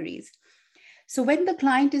memories. So when the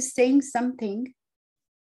client is saying something,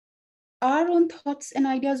 our own thoughts and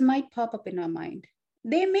ideas might pop up in our mind.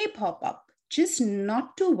 They may pop up, just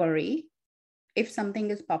not to worry if something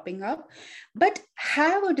is popping up, but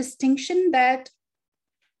have a distinction that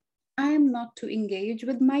I am not to engage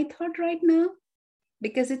with my thought right now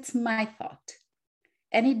because it's my thought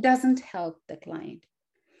and it doesn't help the client.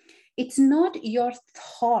 It's not your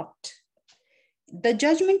thought. The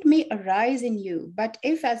judgment may arise in you, but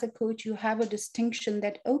if as a coach you have a distinction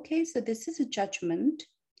that, okay, so this is a judgment,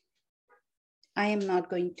 I am not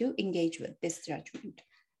going to engage with this judgment.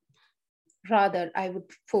 Rather, I would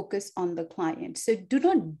focus on the client. So do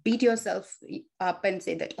not beat yourself up and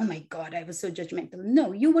say that, oh my God, I was so judgmental.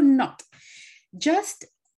 No, you were not. Just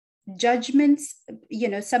judgments,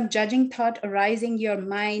 some judging thought arising in your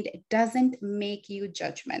mind doesn't make you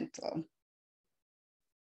judgmental.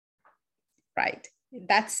 Right?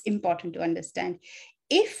 That's important to understand.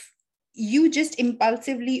 If you just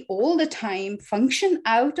impulsively all the time function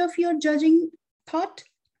out of your judging thought,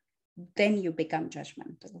 then you become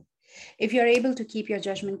judgmental. If you're able to keep your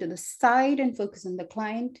judgment to the side and focus on the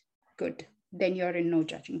client, good, then you're in no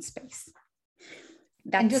judging space.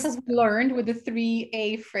 And just as we learned with the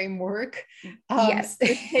 3A framework, yes,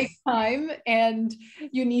 it takes time, and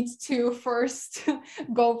you need to first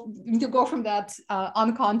go from that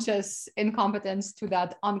unconscious incompetence to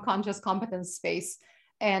that unconscious competence space.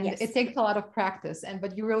 And yes. it takes a lot of practice.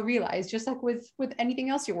 But you will realize, just like with anything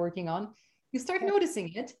else you're working on, you start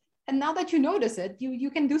noticing it. And now that you notice it,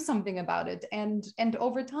 you can do something about it. And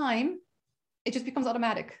over time, it just becomes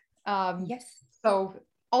automatic. Yes. So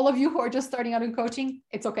all of you who are just starting out in coaching,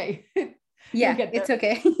 it's okay. Yeah, it's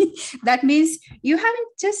okay. That means you haven't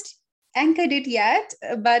just anchored it yet,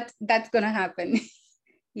 but that's going to happen.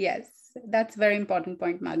 Yes, that's a very important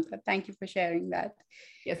point, Magda. Thank you for sharing that.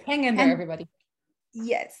 Yes, hang in there, everybody.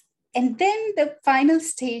 Yes. And then the final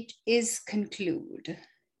stage is conclude.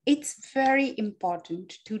 It's very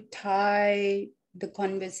important to tie the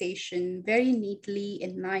conversation very neatly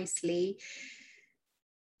and nicely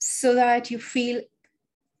so that you feel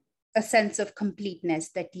a sense of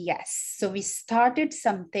completeness that yes, so we started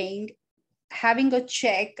something, having a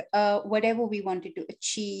check, whatever we wanted to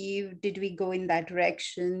achieve, did we go in that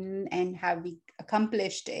direction and have we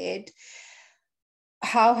accomplished it?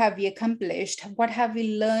 How have we accomplished? What have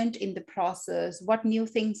we learned in the process? What new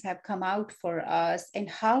things have come out for us? And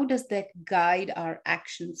how does that guide our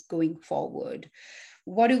actions going forward?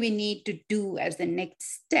 What do we need to do as the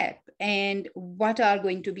next step? And what are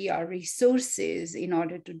going to be our resources in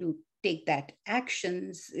order to take that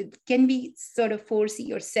actions? It can be sort of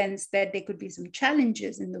foresee or sense that there could be some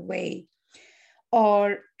challenges in the way.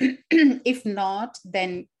 Or if not,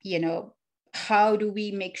 then, how do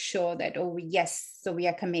we make sure that, oh, yes, so we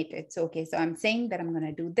are committed. So, okay, so I'm saying that I'm going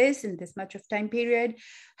to do this in this much of time period.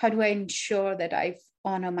 How do I ensure that I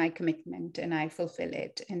honor my commitment and I fulfill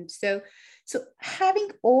it? And so having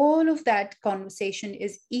all of that conversation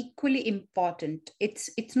is equally important.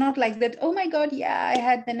 It's not like that, oh my God, yeah, I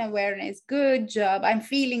had an awareness, good job, I'm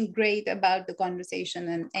feeling great about the conversation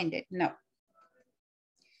and end it. No.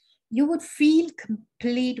 You would feel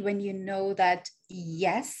complete when you know that,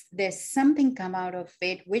 yes, there's something come out of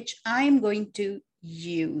it, which I'm going to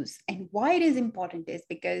use. And why it is important is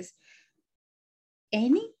because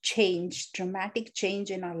any change, dramatic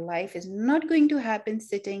change in our life is not going to happen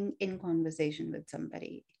sitting in conversation with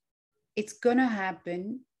somebody. It's going to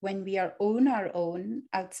happen when we are on our own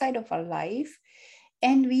outside of our life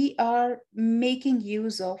and we are making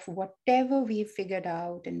use of whatever we figured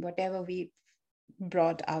out and whatever we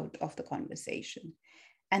brought out of the conversation.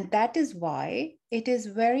 And that is why it is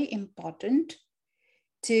very important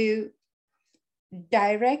to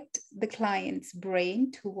direct the client's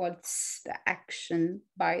brain towards the action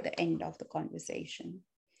by the end of the conversation,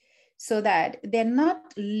 so that they're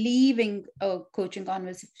not leaving a coaching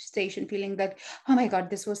conversation feeling that, oh my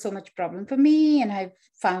God, this was so much problem for me and I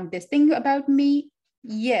found this thing about me.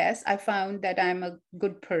 Yes, I found that I'm a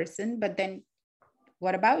good person, but then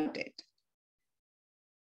what about it?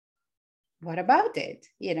 What about it?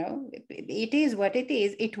 It is what it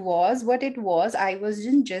is. It was what it was. I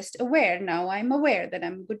wasn't just aware. Now I'm aware that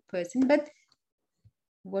I'm a good person, but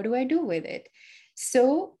what do I do with it?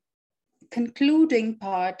 So concluding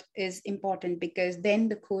part is important because then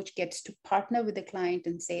the coach gets to partner with the client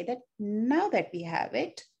and say that now that we have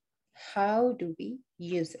it, how do we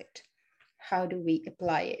use it? How do we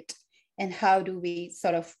apply it? And how do we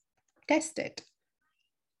sort of test it?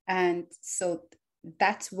 And so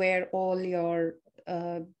that's where all your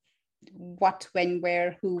what, when,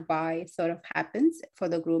 where, who, why sort of happens for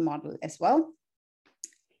the GROW model as well.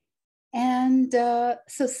 And so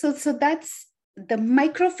that's the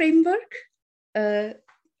micro framework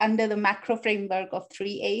under the macro framework of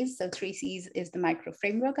 3A's. So 3C's is the micro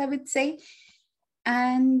framework, I would say.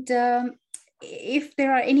 And if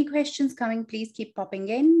there are any questions coming, please keep popping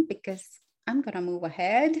in because I'm going to move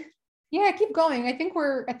ahead. Yeah, keep going. I think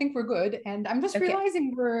we're good. And I'm just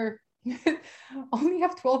realizing we're only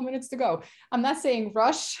have 12 minutes to go. I'm not saying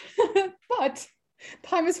rush, but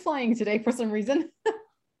time is flying today for some reason.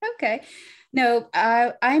 Okay. No,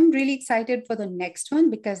 I'm really excited for the next one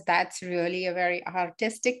because that's really a very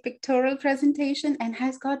artistic pictorial presentation and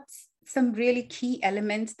has got some really key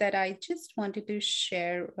elements that I just wanted to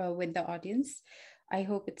share with the audience. I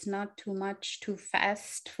hope it's not too much, too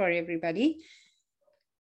fast for everybody.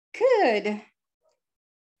 Good.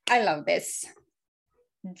 I love this.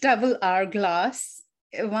 Double R glass.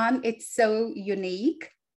 One, it's so unique.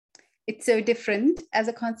 It's so different as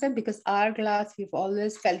a concept because hourglass, we've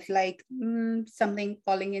always felt like something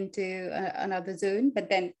falling into another zone, but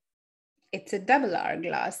then it's a double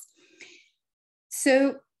hourglass.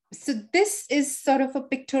 So So this is sort of a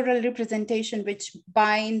pictorial representation which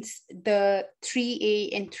binds the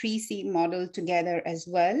 3A and 3C model together as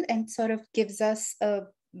well, and sort of gives us a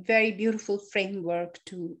very beautiful framework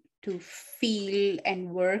to feel and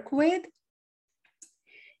work with,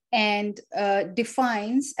 and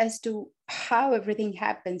defines as to how everything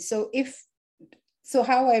happens. So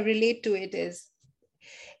how I relate to it is,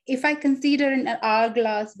 if I consider an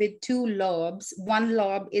hourglass with two lobes, one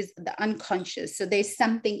lobe is the unconscious. So there's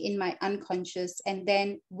something in my unconscious. And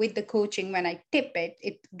then with the coaching, when I tip it,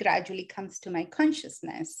 it gradually comes to my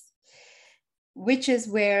consciousness, which is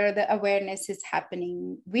where the awareness is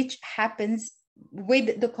happening, which happens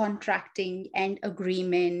with the contracting and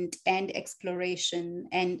agreement and exploration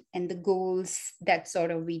and the goals that sort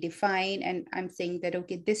of we define. And I'm saying that,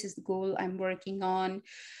 okay, this is the goal I'm working on.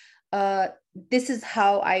 This is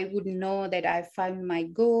how I would know that I found my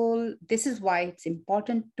goal. This is why it's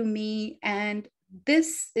important to me. And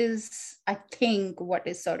this is, I think, what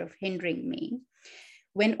is sort of hindering me.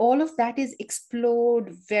 When all of that is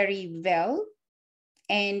explored very well,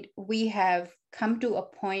 and we have come to a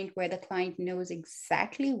point where the client knows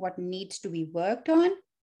exactly what needs to be worked on,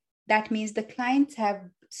 that means the clients have,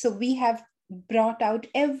 so we have brought out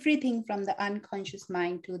everything from the unconscious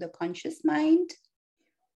mind to the conscious mind,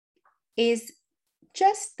 is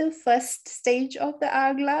just the first stage of the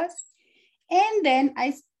hourglass. And then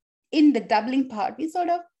in the doubling part, we sort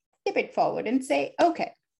of tip it forward and say,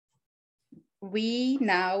 okay, we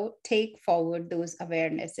now take forward those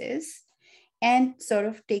awarenesses and sort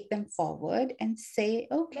of take them forward and say,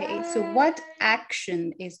 okay, so what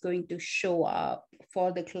action is going to show up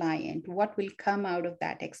for the client? What will come out of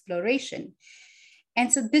that exploration?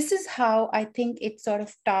 And so this is how I think it sort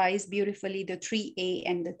of ties beautifully the 3A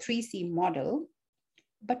and the 3C model.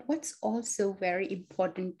 But what's also very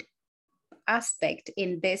important aspect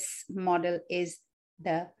in this model is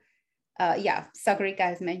the, Sagarika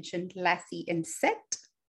has mentioned Lassie and Set.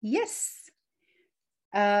 Yes,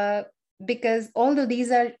 because although these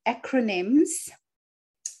are acronyms,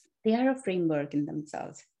 they are a framework in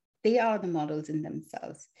themselves. They are the models in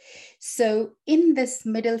themselves. So in this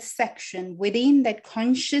middle section, within that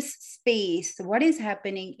conscious space, what is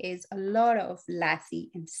happening is a lot of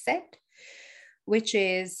Lassie and Set, which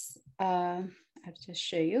is, I'll just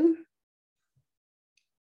show you.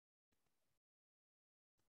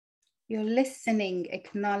 You're listening,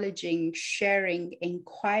 acknowledging, sharing,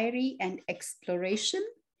 inquiry, and exploration.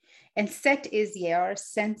 And set is your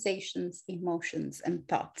sensations, emotions, and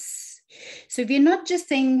thoughts. So if you're not just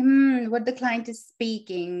saying what the client is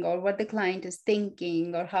speaking or what the client is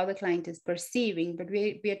thinking or how the client is perceiving, but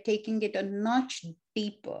we are taking it a notch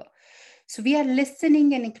deeper. So we are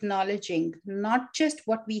listening and acknowledging not just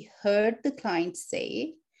what we heard the client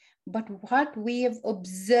say, but what we have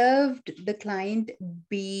observed the client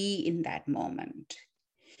be in that moment.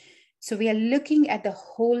 So we are looking at the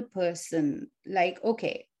whole person, like,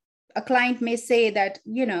 okay, a client may say that,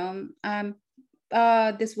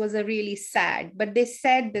 this was a really sad, but they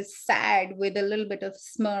said this sad with a little bit of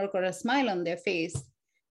smirk or a smile on their face.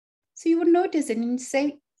 So you would notice it and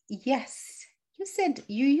say, yes,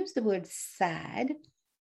 you used the word sad,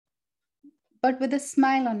 but with a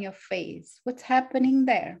smile on your face. What's happening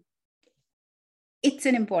there? It's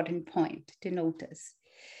an important point to notice,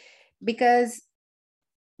 because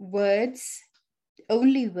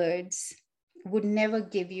only words would never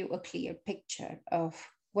give you a clear picture of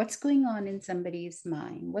what's going on in somebody's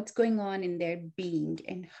mind, what's going on in their being,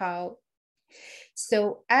 and how.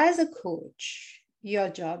 So as a coach, your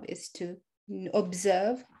job is to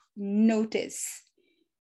observe, notice,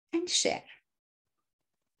 and share.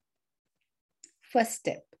 First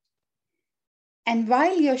step. And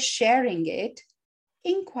while you're sharing it,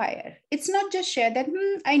 inquire. It's not just share that,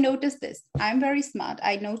 I noticed this. I'm very smart.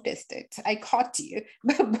 I noticed it. I caught you.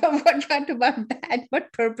 But what about that?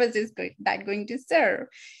 What purpose is that going to serve?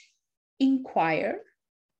 Inquire.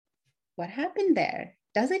 What happened there?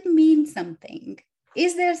 Does it mean something?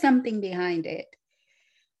 Is there something behind it?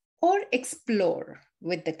 Or explore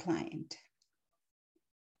with the client.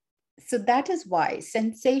 So that is why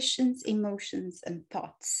sensations, emotions, and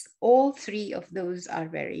thoughts, all three of those are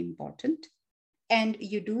very important. And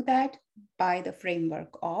you do that by the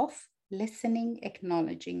framework of listening,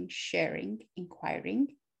 acknowledging, sharing, inquiring,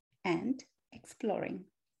 and exploring.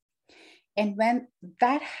 And when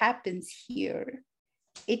that happens here,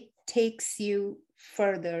 it takes you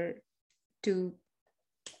further to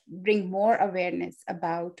bring more awareness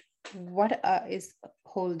about what is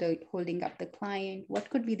holding up the client, what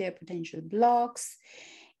could be their potential blocks,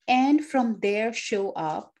 and from there show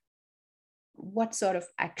up what sort of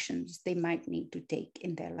actions they might need to take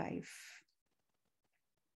in their life.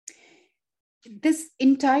 this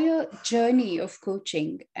entire journey of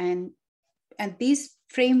coaching and these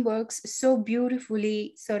frameworks so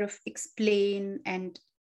beautifully sort of explain and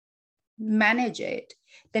manage it,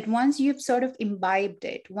 that once you've sort of imbibed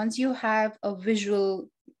it, once you have a visual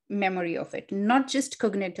memory of it, not just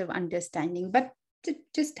cognitive understanding, but to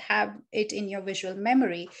just have it in your visual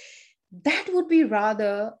memory, that would be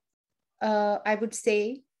rather, I would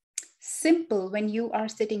say, simple when you are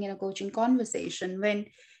sitting in a coaching conversation, when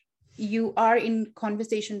you are in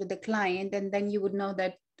conversation with the client, and then you would know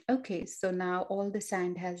that, okay, so now all the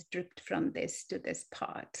sand has dripped from this to this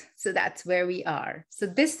part, so that's where we are, so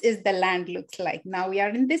this is the land looks like, now we are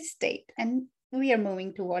in this state and we are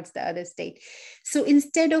moving towards the other state. So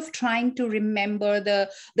instead of trying to remember the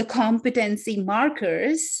competency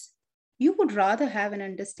markers, you would rather have an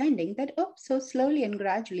understanding that, oh, so slowly and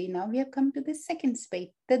gradually now we have come to the second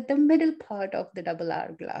state, the middle part of the double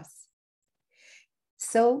hourglass.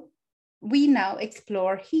 So we now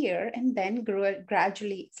explore here, and then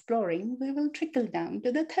gradually exploring, we will trickle down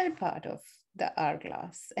to the third part of the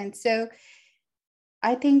hourglass. And so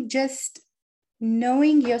I think just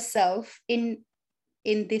knowing yourself in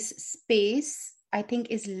this space, I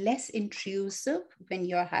think, is less intrusive when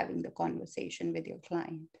you're having the conversation with your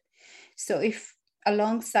client. So if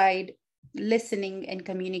alongside listening and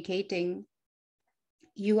communicating,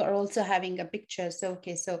 you are also having a picture. So,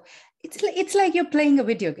 okay, so it's like you're playing a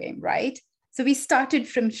video game, right? So we started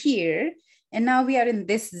from here and now we are in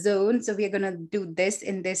this zone. So we are going to do this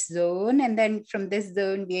in this zone. And then from this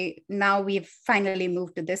zone, we've finally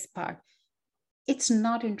moved to this part. It's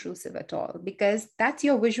not intrusive at all, because that's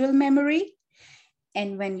your visual memory.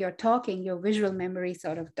 And when you're talking, your visual memory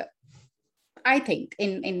sort of, I think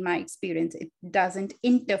in my experience, it doesn't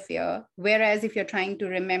interfere. Whereas if you're trying to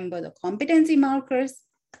remember the competency markers,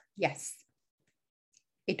 yes,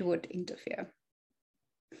 it would interfere.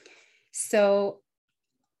 So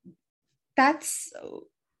that's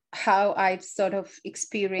how I've sort of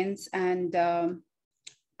experienced and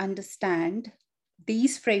understand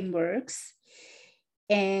these frameworks,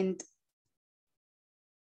 and,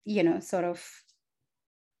 sort of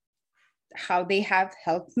how they have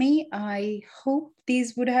helped me. I hope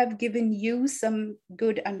these would have given you some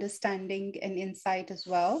good understanding and insight as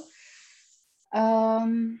well.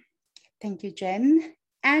 Thank you, Jen.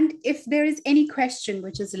 And if there is any question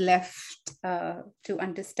which is left to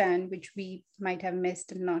understand, which we might have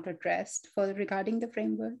missed and not addressed regarding the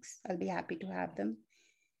frameworks, I'll be happy to have them.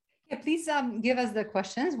 Yeah, please give us the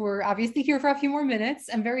questions. We're obviously here for a few more minutes.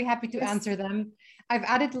 I'm very happy to answer them. I've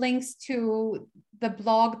added links to the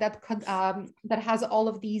blog that has all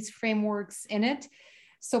of these frameworks in it.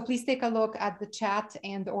 So please take a look at the chat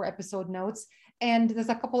or episode notes. And there's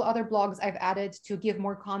a couple other blogs I've added to give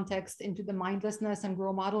more context into the mindlessness and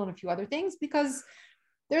grow model and a few other things, because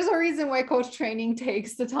there's a reason why coach training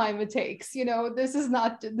takes the time it takes. This is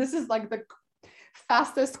like the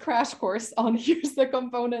fastest crash course on here's the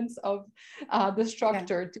components of the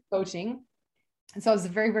structure to coaching. And so it's the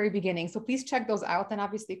very, very beginning. So please check those out, and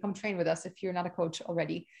obviously come train with us if you're not a coach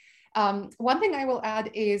already. One thing I will add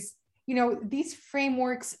is, these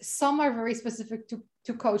frameworks, some are very specific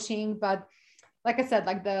to coaching, but like I said,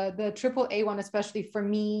 like the AAA one, especially for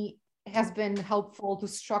me, has been helpful to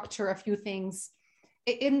structure a few things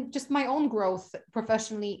in just my own growth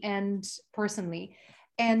professionally and personally.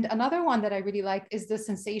 And another one that I really like is the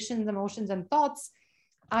sensations, emotions, and thoughts.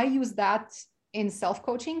 I use that in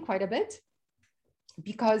self-coaching quite a bit,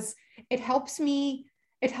 because it helps me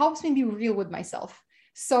be real with myself.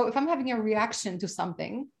 So if I'm having a reaction to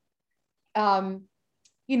something,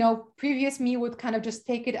 previous me would kind of just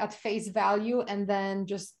take it at face value and then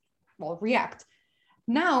just, react.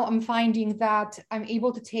 Now I'm finding that I'm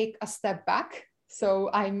able to take a step back. So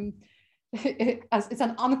it's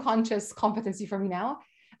an unconscious competency for me now.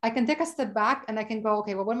 I can take a step back and I can go,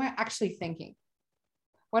 okay, well, what am I actually thinking?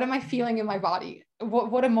 What am I feeling in my body?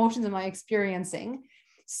 What emotions am I experiencing?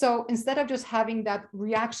 So instead of just having that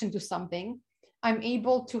reaction to something, I'm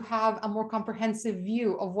able to have a more comprehensive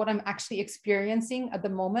view of what I'm actually experiencing at the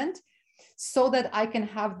moment, so that I can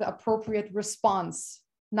have the appropriate response,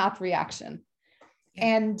 not reaction. Yeah.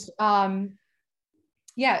 And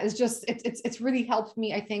it's really helped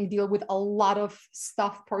me, I think, deal with a lot of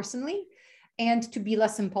stuff personally and to be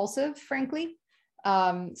less impulsive, frankly.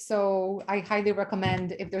 So I highly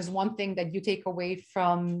recommend, if there's one thing that you take away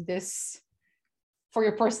from this for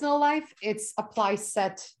your personal life, it's apply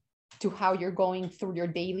SET to how you're going through your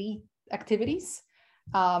daily activities,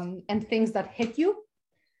 and things that hit you.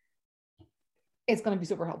 It's going to be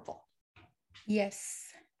super helpful. Yes,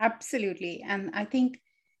 absolutely. And I think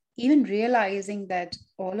even realizing that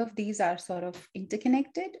all of these are sort of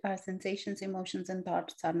interconnected, our sensations, emotions, and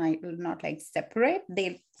thoughts are not like separate,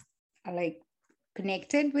 they are like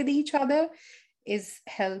connected with each other, is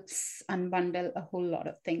helps unbundle a whole lot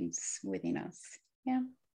of things within us. Yeah.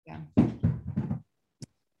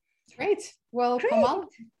 Great. Well, Great. Komal,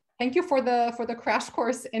 thank you for the crash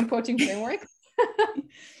course in coaching framework.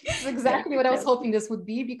 It's exactly what I was hoping this would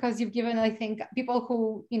be, because you've given, I think, people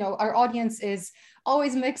who, our audience is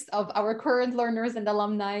always mixed of our current learners and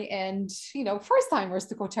alumni and, first timers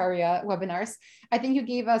to Coacharia webinars. I think you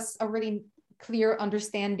gave us a really clear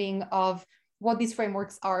understanding of what these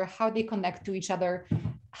frameworks are, how they connect to each other,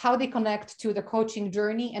 how they connect to the coaching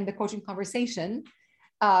journey and the coaching conversation.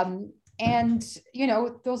 And,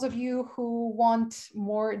 those of you who want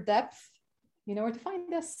more depth, you know where to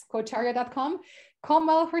find us, coacharia.com.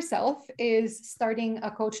 Komal herself is starting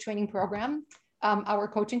a coach training program, our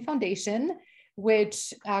coaching foundation,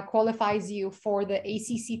 which qualifies you for the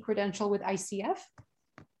ACC credential with ICF.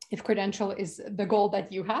 If credential is the goal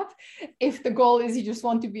that you have. If the goal is you just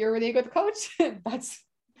want to be a really good coach,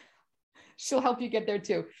 she'll help you get there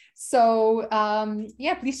too. So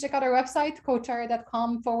please check out our website,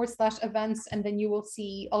 coacharia.com/events, and then you will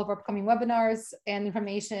see all of our upcoming webinars and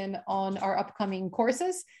information on our upcoming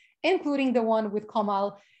courses, including the one with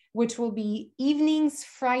Komal, which will be evenings,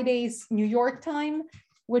 Fridays, New York time,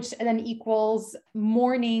 which then equals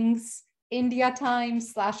mornings, India time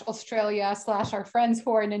 / Australia / our friends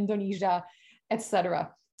who are in Indonesia,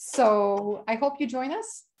 etc. So I hope you join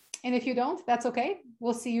us. And if you don't, that's okay.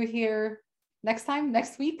 We'll see you here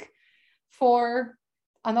next week, for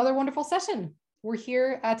another wonderful session. We're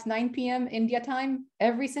here at 9 p.m. India time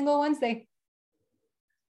every single Wednesday.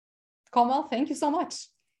 Komal, thank you so much.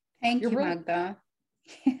 Thank you, Magda.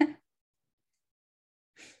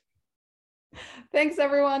 Thanks,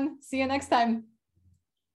 everyone. See you next time.